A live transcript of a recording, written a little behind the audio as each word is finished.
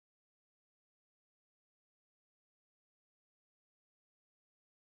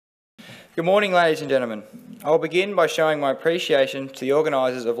Good morning, ladies and gentlemen. I'll begin by showing my appreciation to the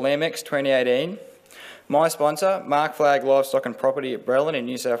organisers of LambEx 2018, my sponsor, Mark Flag Livestock and Property at Brellan in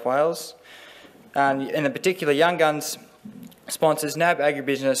New South Wales, and in particular Young Guns sponsors NAB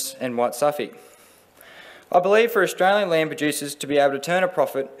Agribusiness and White Suffolk. I believe for Australian lamb producers to be able to turn a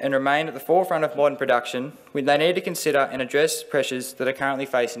profit and remain at the forefront of modern production, they need to consider and address pressures that are currently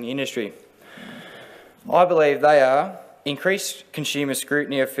facing the industry. I believe they are increased consumer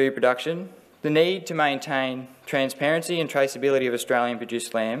scrutiny of food production, the need to maintain transparency and traceability of Australian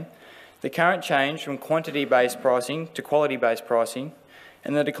produced lamb, the current change from quantity-based pricing to quality-based pricing,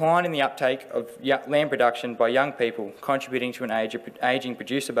 and the decline in the uptake of lamb production by young people, contributing to an ageing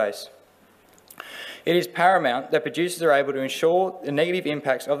producer base. It is paramount that producers are able to ensure the negative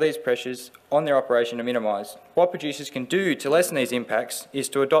impacts of these pressures on their operation are minimised. What producers can do to lessen these impacts is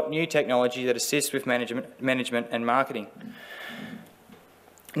to adopt new technology that assists with management and marketing.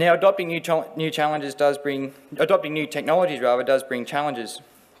 Now, adopting new technologies does bring challenges.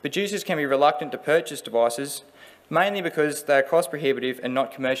 Producers can be reluctant to purchase devices, mainly because they are cost prohibitive and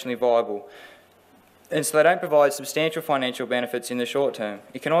not commercially viable, and so they don't provide substantial financial benefits in the short term.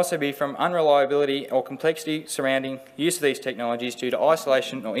 It can also be from unreliability or complexity surrounding use of these technologies due to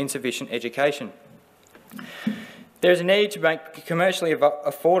isolation or insufficient education. There is a need to make commercially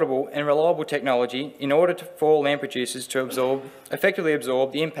affordable and reliable technology in order for lamb producers to effectively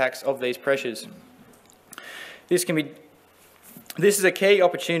absorb the impacts of these pressures. This is a key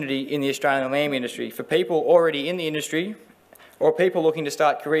opportunity in the Australian lamb industry for people already in the industry or people looking to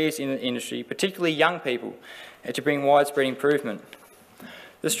start careers in the industry, particularly young people, and to bring widespread improvement.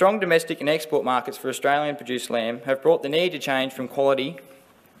 The strong domestic and export markets for Australian produced lamb have brought the need to change from quantity,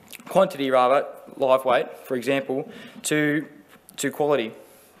 live weight, for example, to quality.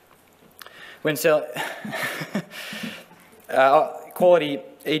 When quality,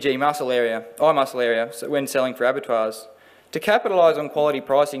 e.g. eye muscle area, when selling for abattoirs. To capitalise on quality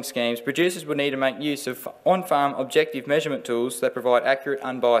pricing schemes, producers would need to make use of on-farm objective measurement tools that provide accurate,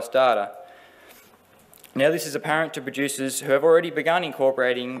 unbiased data. Now, this is apparent to producers who have already begun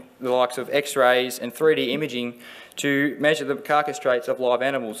incorporating the likes of X-rays and 3D imaging to measure the carcass traits of live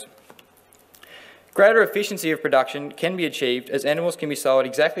animals. Greater efficiency of production can be achieved as animals can be sold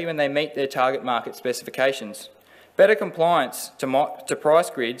exactly when they meet their target market specifications. Better compliance to price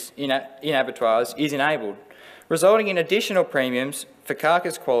grids in abattoirs is enabled, resulting in additional premiums for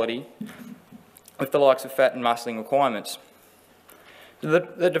carcass quality with the likes of fat and muscling requirements.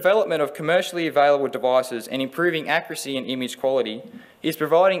 The development of commercially available devices and improving accuracy and image quality is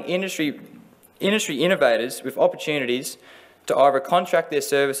providing industry innovators with opportunities to either contract their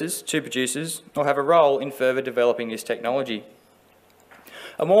services to producers or have a role in further developing this technology.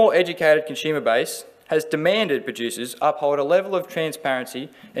 A more educated consumer base has demanded producers uphold a level of transparency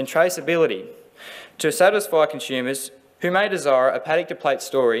and traceability to satisfy consumers who may desire a paddock-to-plate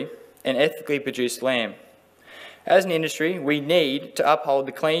story and ethically produced lamb. As an industry, we need to uphold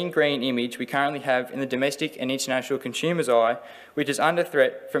the clean, green image we currently have in the domestic and international consumer's eye, which is under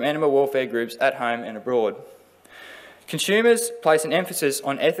threat from animal welfare groups at home and abroad. Consumers place an emphasis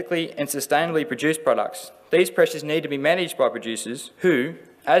on ethically and sustainably produced products. These pressures need to be managed by producers who,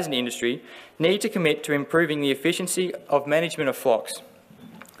 as an industry, need to commit to improving the efficiency of management of flocks,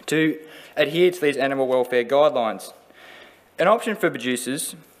 to adhere to these animal welfare guidelines. An option for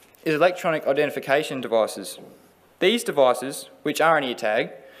producers is electronic identification devices. These devices, which are an ear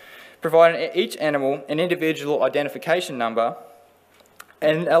tag, provide each animal an individual identification number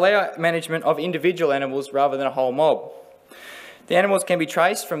and allow management of individual animals rather than a whole mob. The animals can be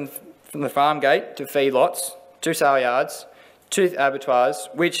traced from the farm gate to feedlots, to sale yards, to abattoirs,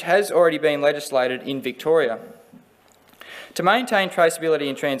 which has already been legislated in Victoria. To maintain traceability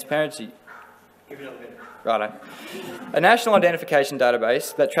and transparency, a national identification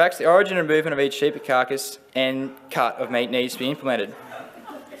database that tracks the origin and movement of each sheep carcass and cut of meat needs to be implemented.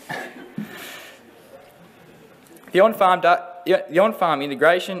 The on-farm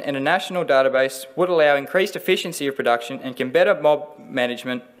integration and a national database would allow increased efficiency of production and can better mob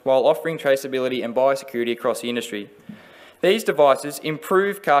management while offering traceability and biosecurity across the industry. These devices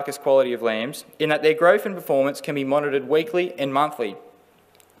improve carcass quality of lambs in that their growth and performance can be monitored weekly and monthly.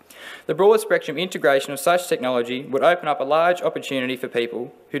 The broad spectrum integration of such technology would open up a large opportunity for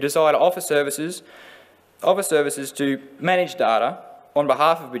people who desire to offer services to manage data on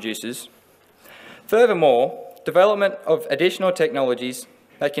behalf of producers. Furthermore, development of additional technologies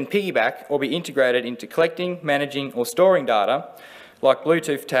that can piggyback or be integrated into collecting, managing or storing data, like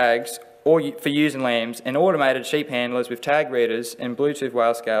Bluetooth tags or for use in lambs and automated sheep handlers with tag readers and Bluetooth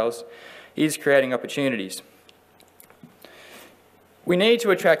weigh scales, is creating opportunities. We need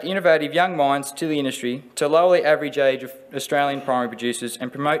to attract innovative young minds to the industry to lower the average age of Australian primary producers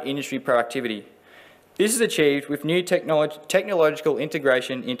and promote industry proactivity. This is achieved with new technological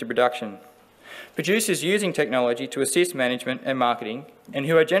integration into production. Producers using technology to assist management and marketing, and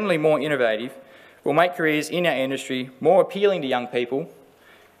who are generally more innovative, will make careers in our industry more appealing to young people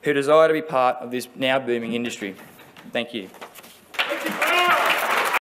who desire to be part of this now booming industry. Thank you.